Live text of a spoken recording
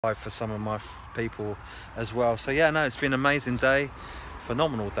for some of my people as well. So yeah, no, it's been an amazing day,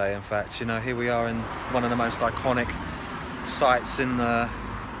 phenomenal day in fact. You know, here we are in one of the most iconic sites in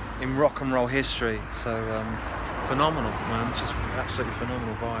rock and roll history. So phenomenal, man, just absolutely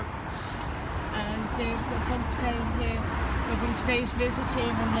phenomenal vibe. And within today's visit here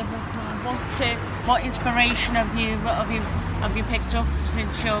in Liverpool, what inspiration have you picked up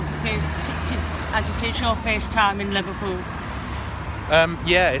since as it is your first time in Liverpool?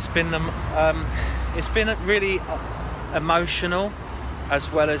 Yeah, it's been really emotional, as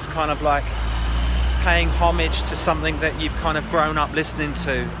well as kind of like paying homage to something that you've kind of grown up listening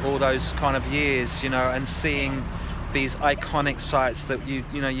to all those kind of years, you know, and seeing these iconic sites that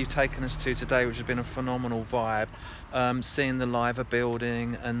you've taken us to today, which has been a phenomenal vibe. Seeing the Liver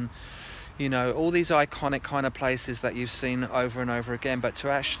building and, you know, all these iconic kind of places that you've seen over and over again, but to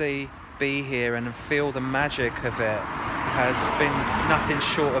actually be here and feel the magic of it has been nothing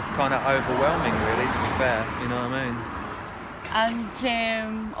short of kind of overwhelming, really, to be fair, you know what I mean?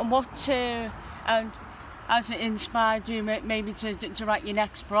 And what has it inspired you maybe to write your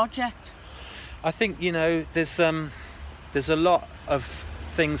next project? I think, you know, there's a lot of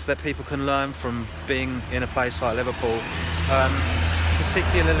things that people can learn from being in a place like Liverpool.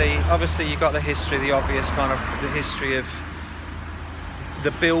 Particularly, obviously, you've got the history, the obvious kind of the history of the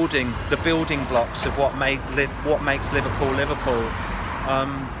building blocks of what makes Liverpool Liverpool.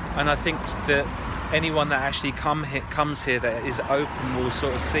 And I think that anyone that actually comes here that is open will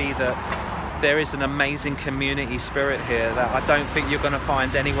sort of see that there is an amazing community spirit here that I don't think you're going to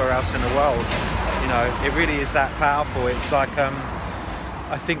find anywhere else in the world. You know, it really is that powerful. It's like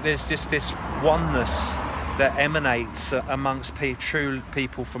I think there's just this oneness that emanates amongst true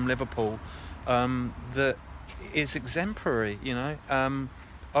people from Liverpool that is exemplary, you know.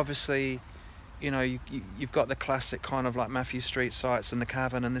 Obviously, you know, you've got the classic kind of like Matthew Street sites and the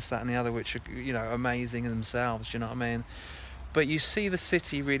Cavern and this, that and the other, which are, you know, amazing in themselves, you know what I mean? But you see the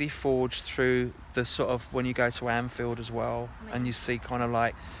city really forged through the sort of, when you go to Anfield as well, and you see kind of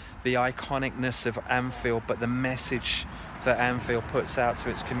like the iconicness of Anfield, but the message that Anfield puts out to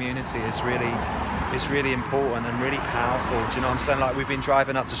its community is really important and really powerful. Do you know what I'm saying? Like, we've been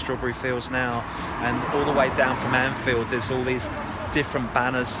driving up to Strawberry Fields now, and all the way down from Anfield there's all these different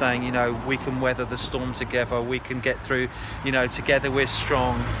banners saying, you know, we can weather the storm together, we can get through, you know, together we're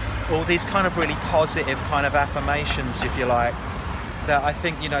strong. All these kind of really positive kind of affirmations, if you like, that I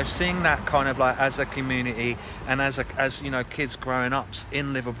think, you know, seeing that kind of like as a community and as you know, kids growing up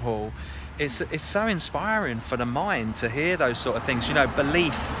in Liverpool, it's so inspiring for the mind to hear those sort of things. You know,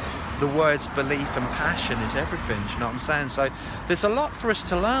 belief, the words belief and passion is everything, do you know what I'm saying? So there's a lot for us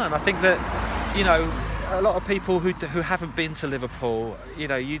to learn. I think that, you know, a lot of people who haven't been to Liverpool, you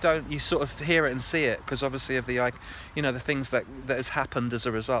know, you sort of hear it and see it because obviously of the, you know, the things that has happened as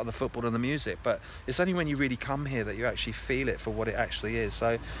a result of the football and the music, but it's only when you really come here that you actually feel it for what it actually is.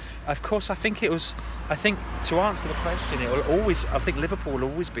 So of course I think to answer the question, it will always, I think Liverpool will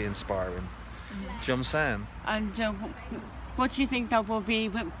always be inspiring. Do you know what I'm saying? And what do you think that will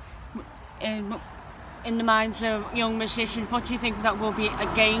be in the minds of young musicians? What do you think that will be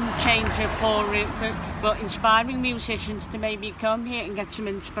a game changer for inspiring musicians to maybe come here and get some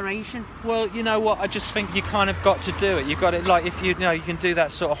inspiration? Well, you know what, I just think you kind of got to do it. You've got it, like, if you know, you can do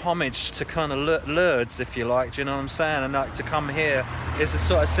that sort of homage to kind of Lourdes, if you like, do you know what I'm saying? And like, to come here is a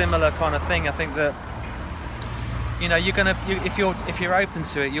sort of similar kind of thing. I think that, you know, if you're open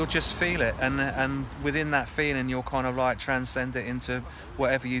to it, you'll just feel it, and within that feeling, you'll kind of like transcend it into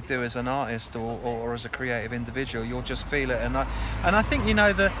whatever you do as an artist or as a creative individual. You'll just feel it, and I think, you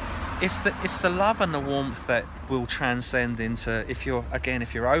know, it's the love and the warmth that will transcend into, if you're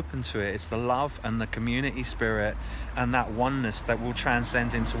open to it, it's the love and the community spirit and that oneness that will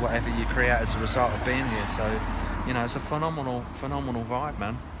transcend into whatever you create as a result of being here. So, you know, it's a phenomenal vibe,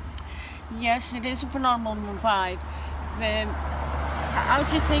 man. Yes, it is a phenomenal vibe. How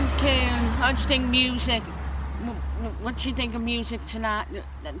do you think music? What do you think of music tonight,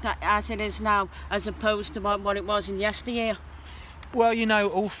 as it is now, as opposed to what it was in yesteryear? Well, you know,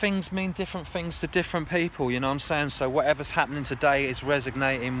 all things mean different things to different people, you know what I'm saying? So whatever's happening today is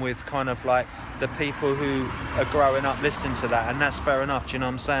resonating with kind of like the people who are growing up listening to that, and that's fair enough, do you know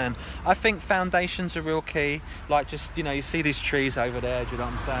what I'm saying? I think foundations are real key. Like, just, you know, you see these trees over there, do you know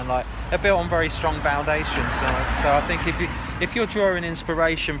what I'm saying? Like, they're built on very strong foundations. So I think if you're drawing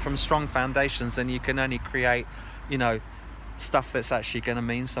inspiration from strong foundations, then you can only create, you know, stuff that's actually going to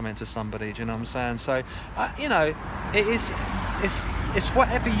mean something to somebody, do you know what I'm saying? So you know, it's it's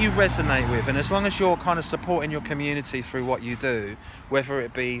whatever you resonate with, and as long as you're kind of supporting your community through what you do, whether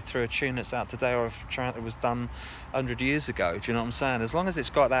it be through a tune that's out today or a track that was done 100 years ago, do you know what I'm saying? As long as it's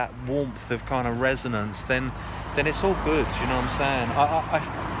got that warmth of kind of resonance, then it's all good, do you know what I'm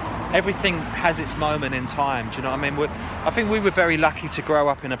saying? Everything has its moment in time, do you know what I mean? I think we were very lucky to grow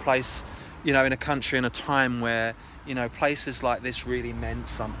up in a place, you know, in a country in a time where, you know, places like this really mean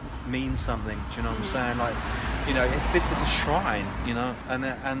something, do you know what I'm saying? Like, you know, this is a shrine, you know,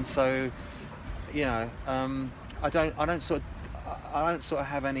 and so, you know, I don't sort of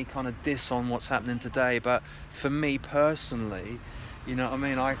have any kind of diss on what's happening today, but for me personally, you know what I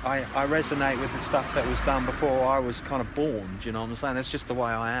mean, I resonate with the stuff that was done before I was kind of born, do you know what I'm saying? It's just the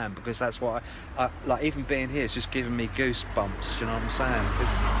way I am, because that's what I like. Even being here is just giving me goosebumps, do you know what I'm saying?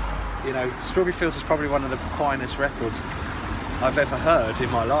 Because, you know, Strawberry Fields is probably one of the finest records I've ever heard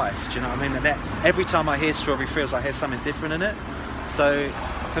in my life, do you know what I mean? And every time I hear Strawberry Fields, I hear something different in it. So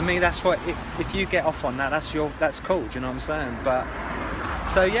for me, that's what, if you get off on that, that's cool, do you know what I'm saying? But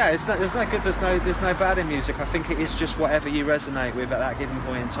so yeah, there's no good, there's no bad in music. I think it is just whatever you resonate with at that given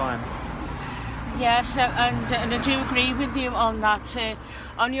point in time. Yes, and I do agree with you on that.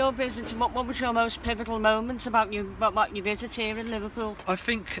 On your visit, what was your most pivotal moments about your visit here in Liverpool? I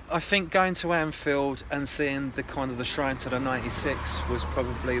think going to Anfield and seeing the kind of the shrine to the '96 was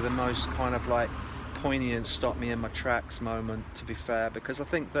probably the most kind of like poignant, stop me in my tracks moment, to be fair, because I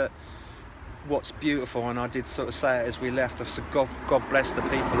think that what's beautiful, and I did sort of say it as we left, I said God bless the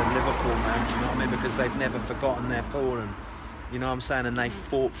people in Liverpool, man, do you know what I mean? Because they've never forgotten their fallen, you know what I'm saying? And they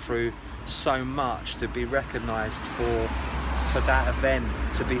fought through so much to be recognised for that event,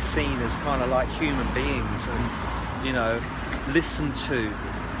 to be seen as kind of like human beings, and, you know, listen to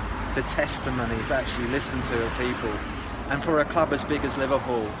the testimonies, actually listen to the people. And for a club as big as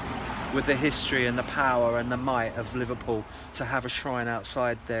Liverpool, with the history and the power and the might of Liverpool, to have a shrine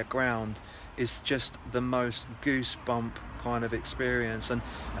outside their ground is just the most goosebump kind of experience. And,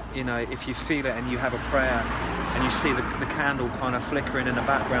 you know, if you feel it and you have a prayer and you see the candle kind of flickering in the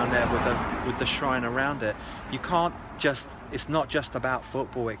background there with the shrine around it, you can't just, it's not just about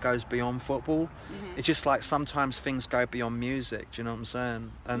football, it goes beyond football. It's just like sometimes things go beyond music, do you know what I'm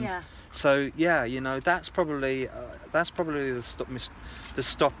saying? And so yeah, you know, that's probably the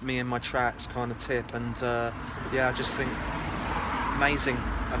stop me in my tracks kind of tip. And yeah, I just think amazing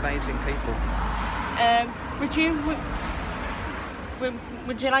people. Would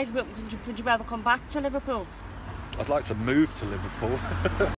you ever come back to Liverpool? I'd like to move to Liverpool.